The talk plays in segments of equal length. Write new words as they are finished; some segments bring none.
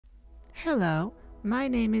Hello, my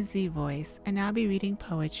name is Z Voice, and I'll be reading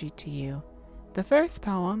poetry to you. The first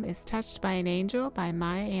poem is Touched by an Angel by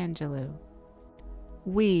Maya Angelou.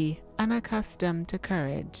 We, unaccustomed to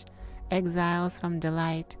courage, exiles from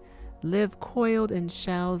delight, live coiled in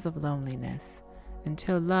shells of loneliness,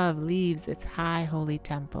 until love leaves its high holy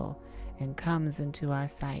temple and comes into our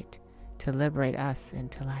sight to liberate us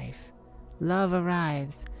into life. Love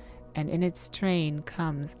arrives, and in its train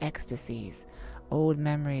comes ecstasies, old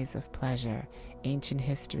memories of pleasure, ancient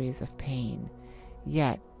histories of pain.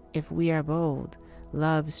 Yet, if we are bold,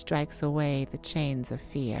 love strikes away the chains of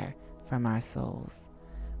fear from our souls.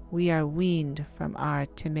 We are weaned from our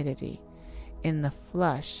timidity. In the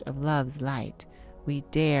flush of love's light, we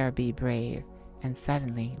dare be brave, and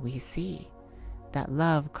suddenly we see that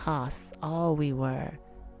love costs all we were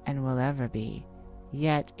and will ever be,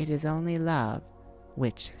 yet it is only love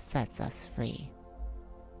which sets us free.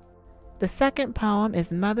 The second poem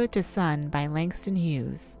is Mother to Son by Langston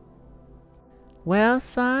Hughes. Well,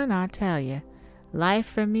 son, I'll tell you, life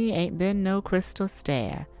for me ain't been no crystal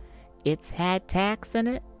stair. It's had tacks in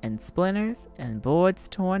it, and splinters, and boards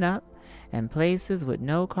torn up, and places with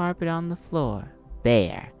no carpet on the floor,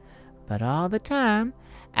 bare. But all the time,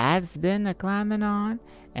 I've been a-climbing on,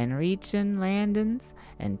 and reaching landings,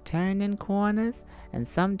 and turning corners, and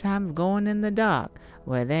sometimes going in the dark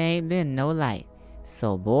where there ain't been no light.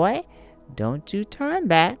 So, boy, don't you turn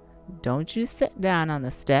back, don't you sit down on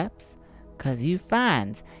the steps, 'cause you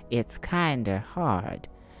finds it's kinder hard.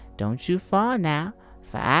 Don't you fall now,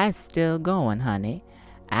 for I's still going, honey.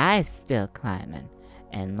 I's still climbing,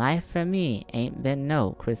 and life for me ain't been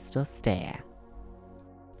no crystal stair.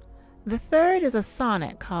 The third is a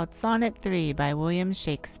sonnet called Sonnet 3 by William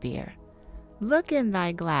Shakespeare. Look in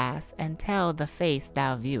thy glass and tell the face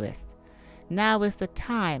thou viewest. Now is the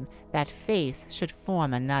time that face should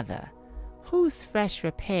form another. Whose fresh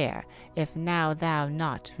repair, if now thou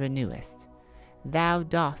not renewest? Thou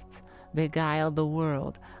dost beguile the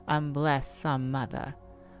world, unbless some mother.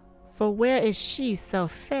 For where is she so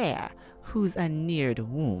fair, whose unneared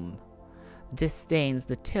womb disdains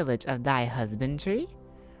the tillage of thy husbandry?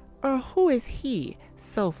 Or who is he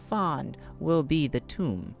so fond will be the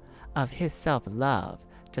tomb of his self-love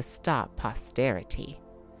to stop posterity?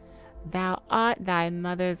 Thou art thy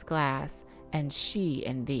mother's glass, and she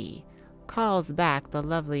in thee calls back the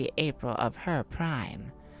lovely April of her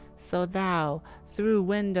prime. So thou, through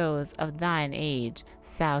windows of thine age,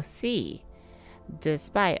 shalt see,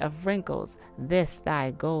 despite of wrinkles, this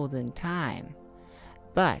thy golden time.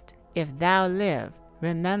 But if thou live,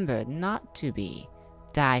 remember not to be,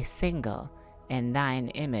 die single, and thine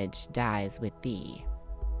image dies with thee.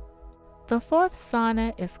 The fourth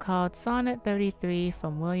sonnet is called Sonnet 33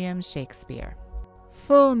 from William Shakespeare.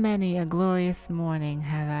 Full many a glorious morning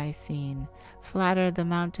have I seen, flatter the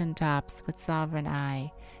mountain tops with sovereign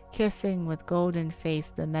eye, kissing with golden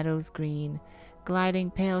face the meadows green, gliding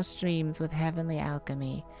pale streams with heavenly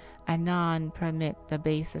alchemy, anon permit the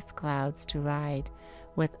basest clouds to ride,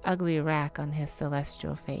 with ugly wrack on his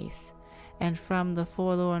celestial face, and from the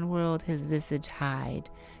forlorn world his visage hide,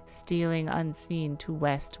 stealing unseen to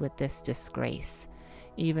west with this disgrace.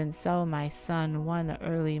 Even so my sun one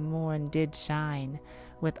early morn did shine,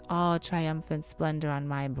 with all triumphant splendor on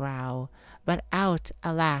my brow, but out,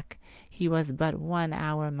 alack, he was but 1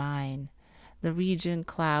 hour mine. The region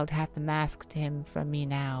cloud hath masked him from me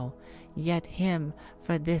now, yet him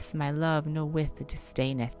for this my love no whit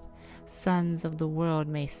disdaineth. Sons of the world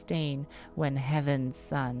may stain when heaven's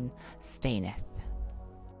sun staineth.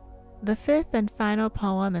 The fifth and final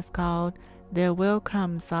poem is called There Will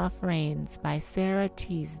Come Soft Rains by Sarah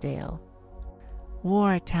Teasdale.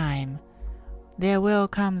 Wartime. There will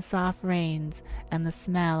come soft rains, and the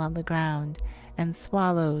smell on the ground, and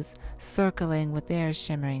swallows circling with their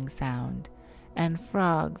shimmering sound, and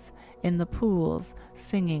frogs in the pools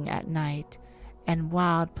singing at night, and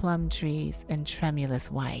wild plum trees in tremulous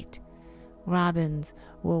white. Robins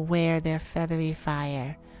will wear their feathery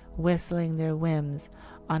fire, whistling their whims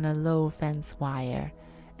on a low fence wire,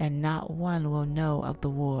 and not one will know of the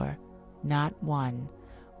war, not one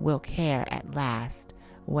will care at last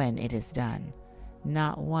when it is done.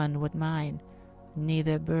 Not one would mind,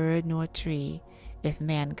 neither bird nor tree, if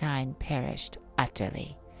mankind perished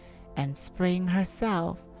utterly. And spring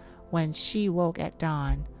herself, when she woke at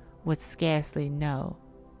dawn, would scarcely know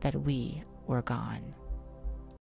that we were gone.